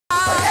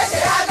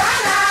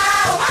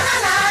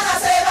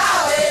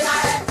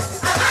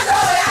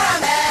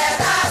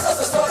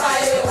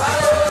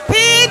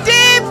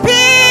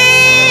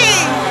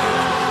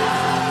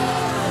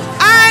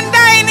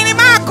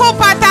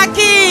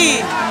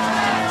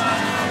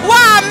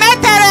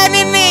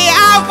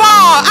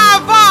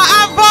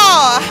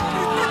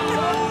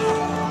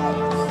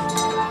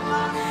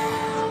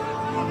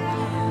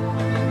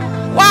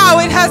Wow,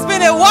 it has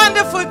been a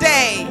wonderful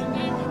day.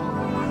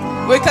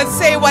 We could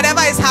say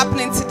whatever is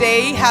happening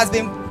today has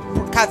been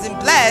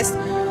blessed,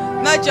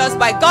 not just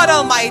by God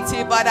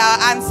Almighty, but our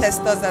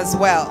ancestors as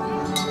well.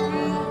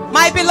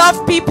 My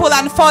beloved people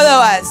and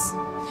followers,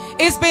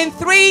 it's been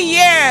 3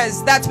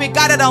 years that we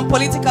gathered on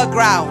political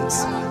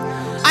grounds.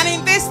 And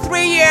in these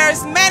 3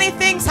 years, many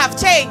things have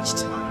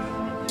changed.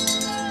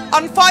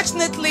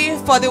 Unfortunately,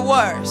 for the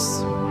worse.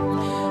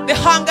 The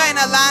hunger in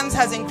our lands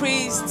has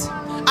increased.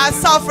 Our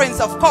sufferings,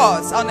 of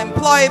course,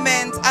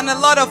 unemployment, and a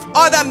lot of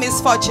other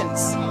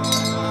misfortunes.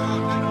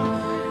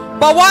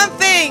 But one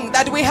thing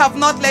that we have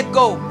not let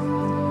go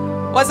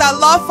was our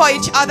love for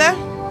each other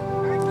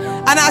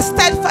and our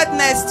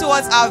steadfastness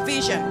towards our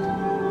vision,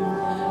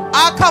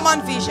 our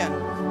common vision.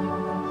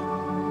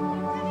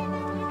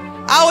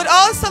 I would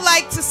also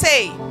like to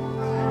say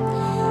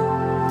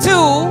to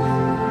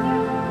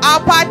our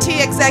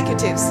party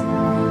executives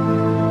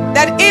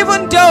that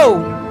even though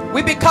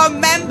we become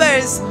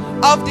members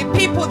of the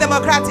People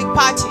Democratic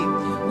Party,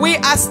 we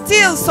are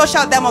still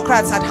social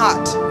democrats at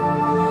heart.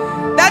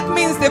 That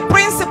means the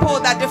principle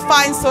that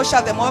defines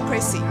social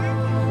democracy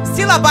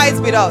still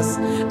abides with us.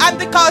 And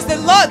because the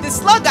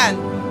slogan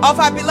of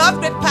our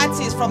beloved great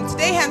parties from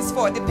today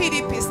henceforth, the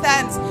PDP,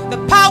 stands the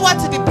power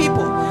to the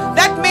people.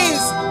 That means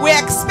we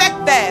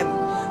expect them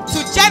to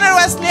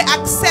generously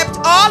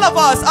accept all of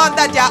us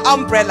under their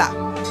umbrella.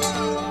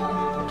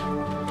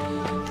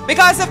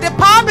 Because if the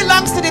power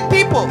belongs to the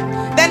people,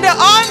 then they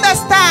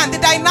understand the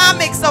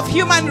dynamics of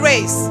human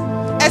race,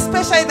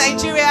 especially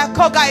Nigeria,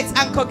 Kogites,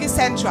 and Kogi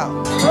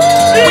Central.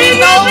 We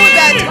know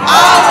that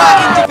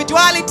our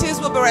individualities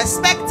will be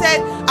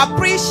respected,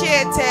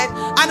 appreciated,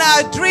 and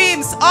our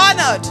dreams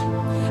honored.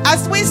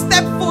 As we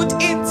step foot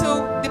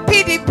into the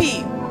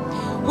PDP,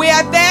 we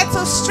are there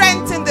to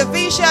strengthen the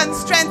vision,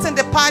 strengthen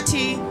the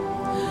party,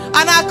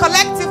 and our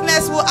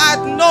collectiveness will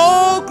add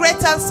no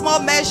greater small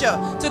measure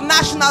to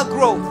national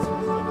growth.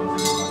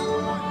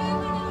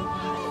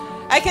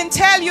 I can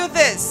tell you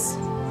this,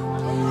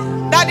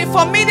 that the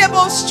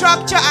formidable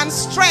structure and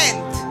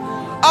strength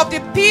of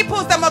the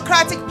People's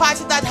Democratic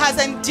Party that has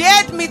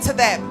endeared me to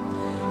them.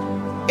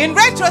 In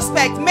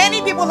retrospect,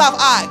 many people have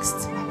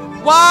asked,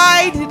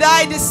 why did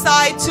I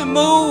decide to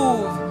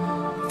move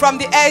from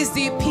the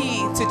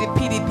SDP to the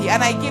PDP?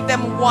 And I give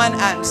them one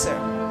answer.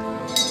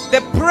 The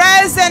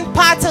present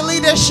party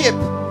leadership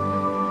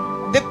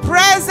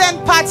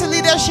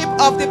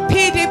of the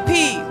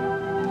PDP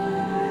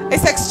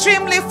is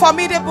extremely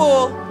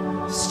formidable,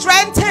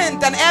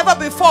 strengthened than ever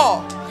before,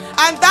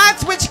 and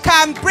that which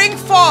can bring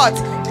forth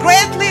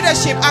great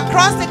leadership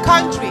across the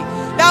country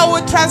that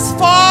will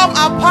transform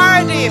our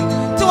paradigm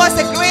towards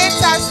a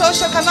greater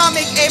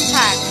socio-economic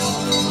impact.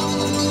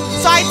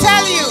 So I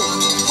tell you,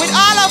 with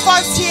all of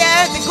us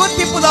here, the good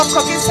people of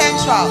Kogi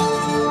Central,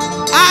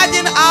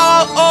 adding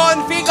our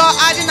own vigor,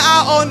 adding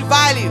our own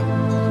value,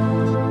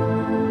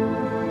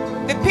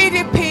 the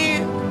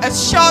PDP is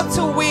sure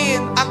to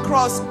win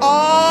across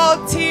all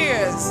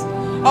tiers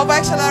of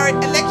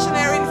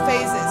electioneering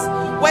phases,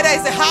 whether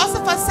it's the House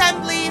of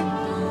Assembly,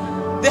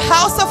 the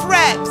House of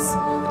Reps,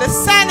 the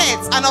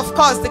Senate, and of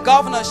course the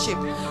governorship.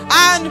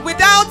 And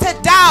without a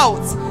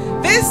doubt,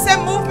 this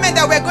same movement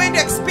that we're going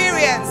to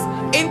experience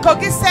in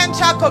Kogi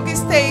Central, Kogi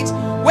State,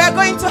 we're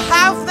going to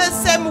have the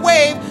same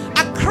wave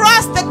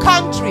across the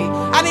country,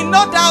 and in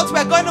no doubt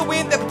we're going to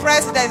win the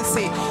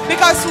presidency,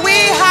 because we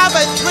have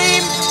a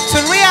dream to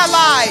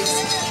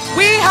realize.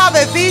 We have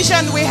a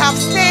vision we have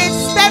stayed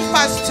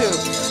steadfast to,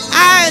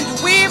 and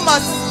we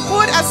must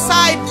put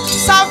aside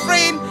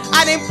suffering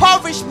and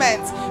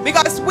impoverishment,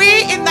 because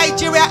we in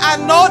Nigeria are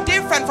no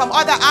different from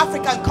other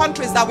African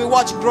countries that we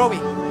watch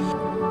growing.